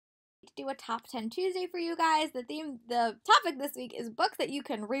to do a top 10 Tuesday for you guys. The topic this week is books that you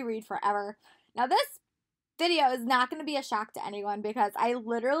can reread forever. Now, this video is not going to be a shock to anyone because I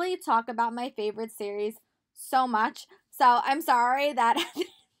literally talk about my favorite series so much. So I'm sorry that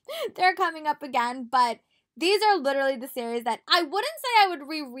they're coming up again, but these are literally the series that I wouldn't say I would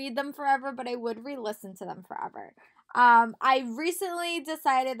reread them forever, but I would re-listen to them forever. I recently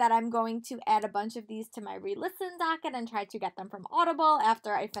decided that I'm going to add a bunch of these to my re-listen docket and try to get them from Audible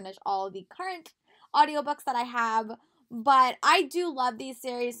after I finish all of the current audiobooks that I have. But I do love these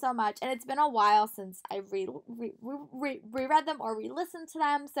series so much, and it's been a while since I reread them or re-listened to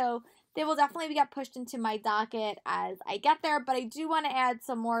them, so they will definitely get pushed into my docket as I get there, but I do want to add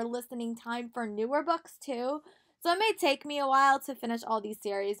some more listening time for newer books too, so it may take me a while to finish all these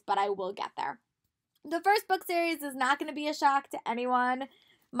series, but I will get there. The first book series is not going to be a shock to anyone.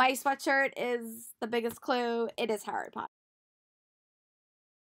 My sweatshirt is the biggest clue. It is Harry Potter.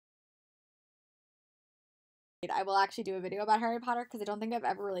 I will actually do a video about Harry Potter because I don't think I've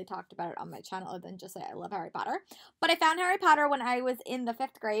ever really talked about it on my channel other than just say I love Harry Potter. But I found Harry Potter when I was in the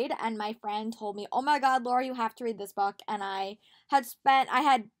 5th grade, and my friend told me, oh my god, Laura, you have to read this book. And I had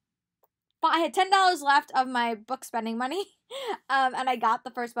 $10 left of my book spending money, and I got the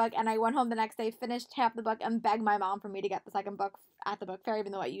first book, and I went home the next day, finished half the book, and begged my mom for me to get the second book at the book fair,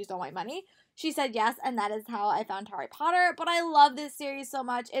 even though I used all my money. She said yes, and that is how I found Harry Potter, but I love this series so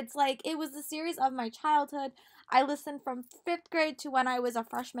much. It's like, it was the series of my childhood. I listened from 5th grade to when I was a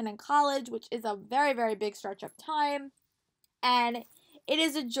freshman in college, which is a very, very big stretch of time, and it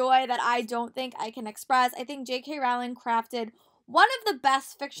is a joy that I don't think I can express. I think J.K. Rowling crafted one of the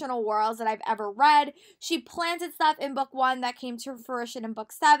best fictional worlds that I've ever read. She planted stuff in book 1 that came to fruition in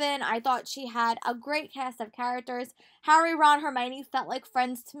book 7. I thought she had a great cast of characters. Harry, Ron, Hermione felt like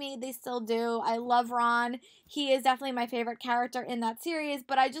friends to me. They still do. I love Ron. He is definitely my favorite character in that series,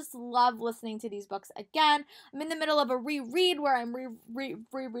 but I just love listening to these books again. I'm in the middle of a reread where I'm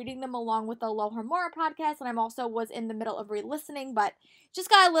rereading them along with the Low Hormora podcast, and I'm also was in the middle of re-listening, but just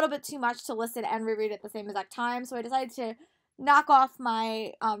got a little bit too much to listen and reread at the same exact time, so I decided to knock off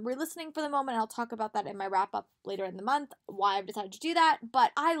my re-listening for the moment. I'll talk about that in my wrap-up later in the month, why I've decided to do that.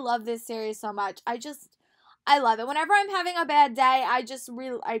 But I love this series so much. I love it. Whenever I'm having a bad day, I just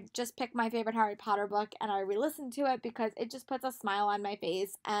pick my favorite Harry Potter book and I re-listen to it because it just puts a smile on my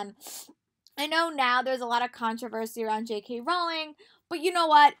face. And I know now there's a lot of controversy around J.K. Rowling, but you know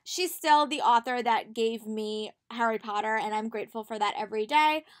what? She's still the author that gave me Harry Potter, and I'm grateful for that every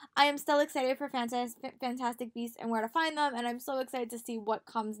day. I am still excited for Fantastic Beasts and Where to Find Them, and I'm so excited to see what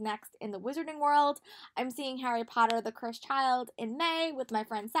comes next in the wizarding world. I'm seeing Harry Potter, the Cursed Child in May with my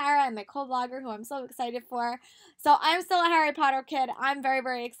friend Sarah and my co-vlogger, who I'm so excited for. So I'm still a Harry Potter kid. I'm very,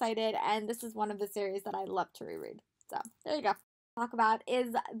 very excited, and this is one of the series that I love to reread. So there you go. Talk about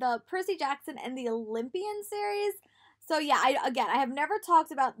is the Percy Jackson and the Olympian series. So yeah, I have never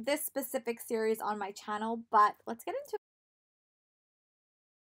talked about this specific series on my channel, but let's get into it.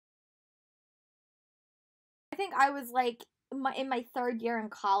 I think I was like in my 3rd year in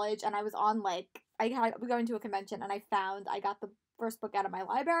college, and I was on like we going to a convention, and I got the first book out of my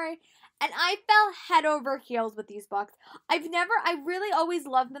library, and I fell head over heels with these books. I really always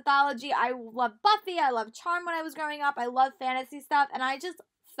loved mythology. I loved Buffy, I loved Charm when I was growing up, I loved fantasy stuff, and I just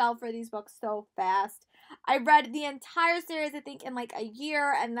fell for these books so fast. I read the entire series, I think, in like a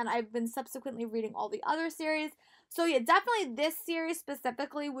year, and then I've been subsequently reading all the other series. So yeah, definitely this series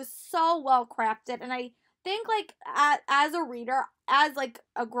specifically was so well crafted, and I think like as a reader, as like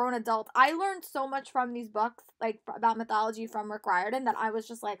a grown adult, I learned so much from these books, like about mythology from Rick Riordan, that I was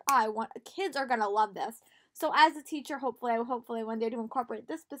just like, oh, kids are gonna love this. So as a teacher, hopefully one day to incorporate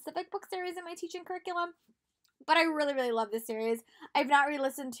this specific book series in my teaching curriculum. But I really, really love this series. I've not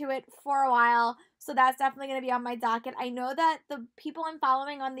re-listened to it for a while, so that's definitely going to be on my docket. I know that the people I'm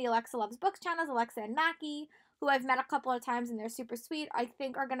following on the Alexa Loves Books channels, Alexa and Mackie, who I've met a couple of times and they're super sweet, I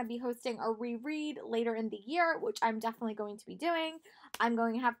think are going to be hosting a reread later in the year, which I'm definitely going to be doing. I'm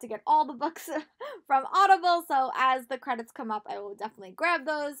going to have to get all the books from Audible, so as the credits come up, I will definitely grab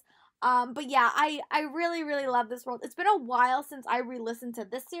those. But yeah, I really, really love this world. It's been a while since I re-listened to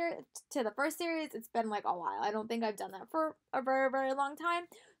this series, to the first series. It's been like a while. I don't think I've done that for a very, very long time.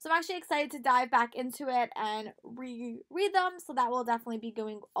 So I'm actually excited to dive back into it and reread them. So that will definitely be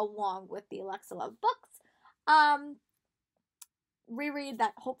going along with the Alexa Love Books reread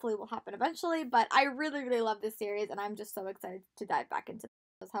that hopefully will happen eventually. But I really, really love this series, and I'm just so excited to dive back into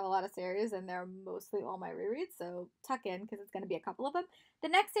it. have a lot of series and they're mostly all my rereads, so tuck in because it's going to be a couple of them. The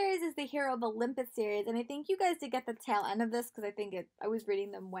next series is the Hero of Olympus series, and I think you guys did get the tail end of this because I was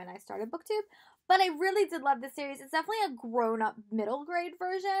reading them when I started BookTube, but I really did love this series. It's definitely a grown-up middle grade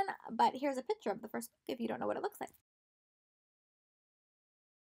version, but here's a picture of the first book if you don't know what it looks like.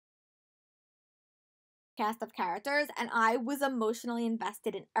 Cast of characters, and I was emotionally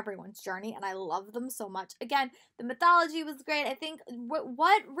invested in everyone's journey, and I love them so much. Again, the mythology was great. I think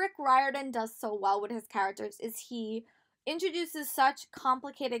what Rick Riordan does so well with his characters is he introduces such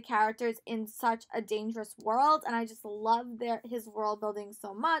complicated characters in such a dangerous world, and I just love his world building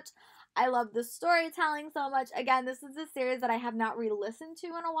so much. I love the storytelling so much. Again, this is a series that I have not re-listened to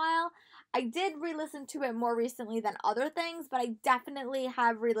in a while. I did re-listen to it more recently than other things, but I definitely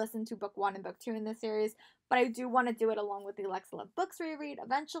have re-listened to book 1 and book 2 in this series. But I do want to do it along with the Alexa Love Books reread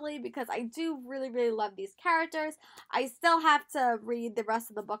eventually because I do really, really love these characters. I still have to read the rest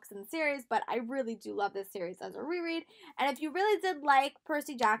of the books in the series, but I really do love this series as a reread. And if you really did like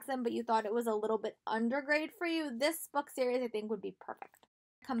Percy Jackson, but you thought it was a little bit undergrade for you, this book series I think would be perfect.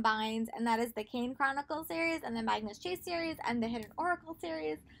 Combines, and that is the Kane Chronicles series and the Magnus Chase series and the Hidden Oracle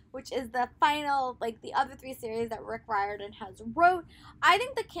series, which is the final, like the other 3 series that Rick Riordan has wrote. I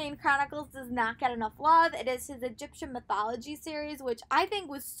think the Kane Chronicles does not get enough love. It is his Egyptian mythology series, which I think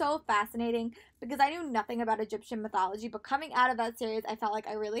was so fascinating because I knew nothing about Egyptian mythology, but coming out of that series, I felt like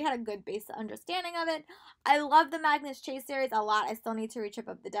I really had a good base understanding of it. I love the Magnus Chase series a lot. I still need to read Ship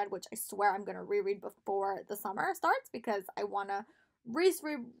of the Dead, which I swear I'm going to reread before the summer starts because I want to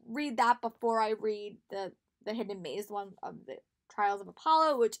read that before I read the Hidden Maze one of the Trials of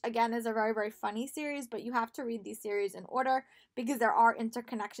Apollo, which again is a very, very funny series, but you have to read these series in order because there are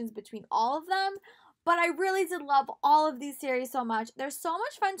interconnections between all of them. But I really did love all of these series so much. They're so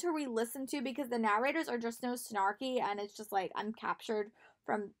much fun to re-listen to because the narrators are just so snarky and it's just like I'm captured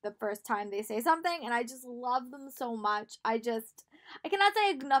from the first time they say something, and I just love them so much. I cannot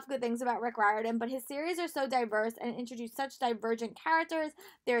say enough good things about Rick Riordan, but his series are so diverse and introduce such divergent characters.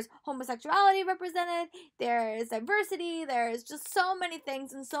 There's homosexuality represented, there's diversity, there's just so many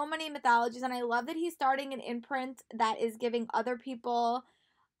things and so many mythologies, and I love that he's starting an imprint that is giving other people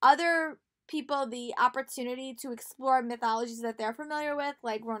the opportunity to explore mythologies that they're familiar with,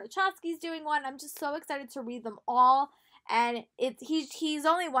 like Rona Chotsky's doing one. I'm just so excited to read them all. And he's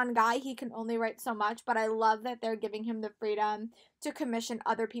only one guy, he can only write so much, but I love that they're giving him the freedom to commission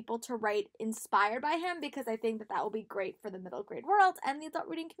other people to write inspired by him because I think that will be great for the middle grade world and the adult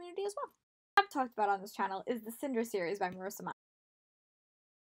reading community as well. I've talked about on this channel is the Cinder series by Marissa Meyer.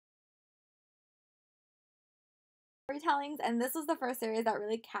 Storytellings, and this was the first series that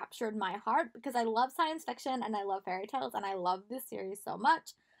really captured my heart because I love science fiction and I love fairy tales and I love this series so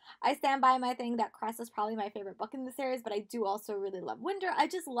much. I stand by my thing that Cress is probably my favorite book in the series, but I do also really love Winter. I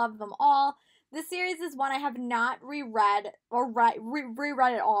just love them all. This series is one I have not reread or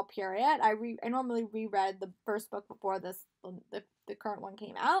reread at all, period. I normally reread the first book before the current one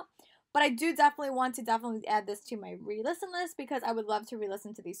came out. But I do definitely want to add this to my re-listen list because I would love to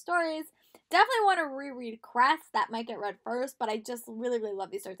re-listen to these stories. Definitely want to reread Cress. That might get read first, but I just really, really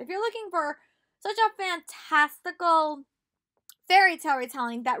love these stories. If you're looking for such a fantastical fairy tale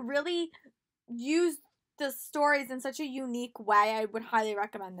retelling that really used the stories in such a unique way, I would highly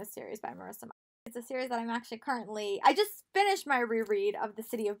recommend this series by Marissa Meyer. It's a series that I'm actually I just finished my reread of the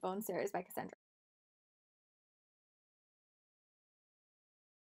City of Bones series by Cassandra.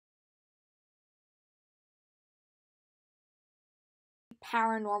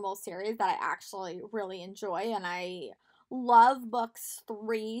 Paranormal series that I actually really enjoy, and I love books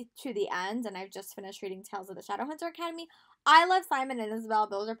 3 to the end, and I've just finished reading Tales of the Shadowhunter Academy. I love Simon and Isabel.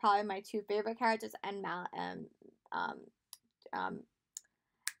 Those are probably my 2 favorite characters, and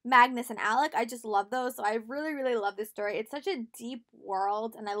Magnus and Alec. I just love those, so I really, really love this story. It's such a deep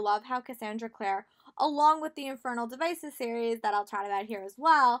world, and I love how Cassandra Clare, along with the Infernal Devices series that I'll chat about here as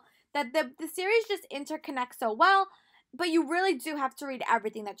well, that the series just interconnects so well, but you really do have to read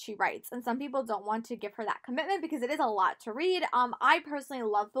everything that she writes, and some people don't want to give her that commitment because it is a lot to read. I personally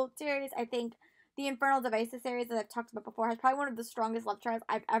love both series. I think the Infernal Devices series that I've talked about before has probably one of the strongest love trials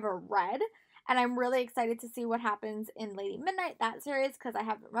I've ever read. And I'm really excited to see what happens in Lady Midnight, that series, because I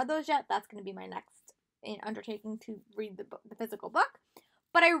haven't read those yet. That's going to be my next undertaking to read the physical book.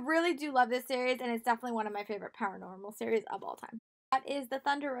 But I really do love this series, and it's definitely one of my favorite paranormal series of all time. That is the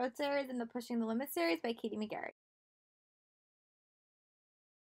Thunder Road series and the Pushing the Limits series by Katie McGarry.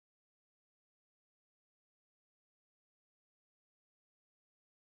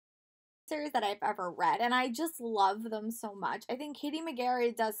 Series that I've ever read, and I just love them so much. I think Katie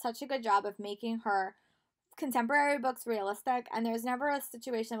McGarry does such a good job of making her contemporary books realistic, and there's never a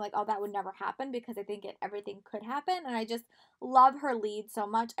situation like, oh, that would never happen, because I think everything could happen, and I just love her lead so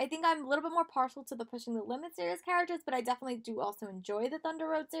much. I think I'm a little bit more partial to the Pushing the Limit series characters, but I definitely do also enjoy the Thunder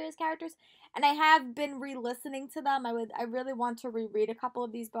Road series characters, and I have been re-listening to them. I really want to reread a couple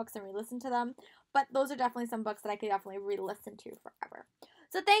of these books and re-listen to them, but those are definitely some books that I could definitely re-listen to forever.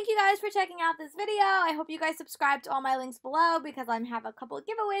 So thank you guys for checking out this video. I hope you guys subscribe to all my links below, because I have a couple of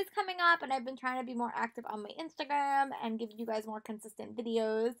giveaways coming up, and I've been trying to be more active on my Instagram and give you guys more consistent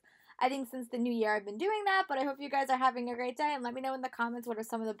videos. I think since the new year I've been doing that, but I hope you guys are having a great day, and let me know in the comments what are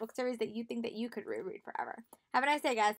some of the book series that you think that you could reread forever. Have a nice day, guys.